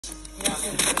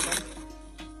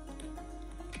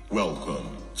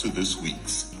Welcome to this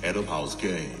week's Head of House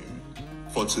game.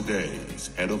 For today's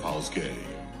Head of House game,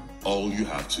 all you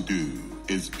have to do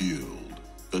is build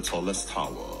the tallest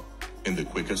tower in the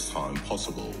quickest time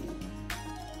possible.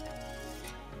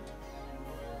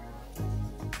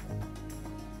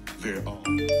 There are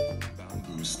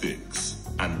bamboo sticks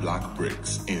and black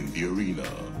bricks in the arena.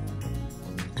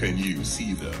 Can you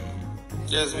see them?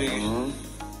 Yes, we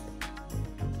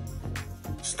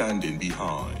Standing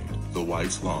behind the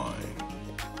white line,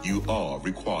 you are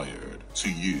required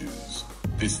to use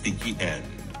the sticky end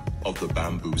of the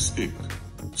bamboo stick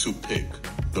to pick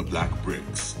the black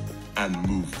bricks and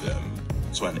move them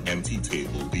to an empty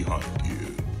table behind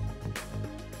you.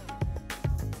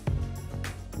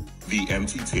 The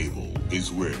empty table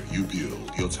is where you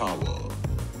build your tower.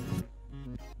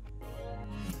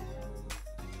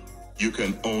 You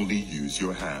can only use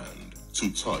your hand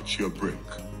to touch your brick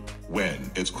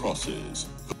when it crosses.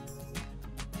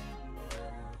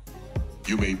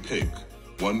 You may pick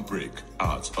one brick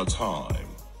at a time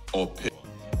or pick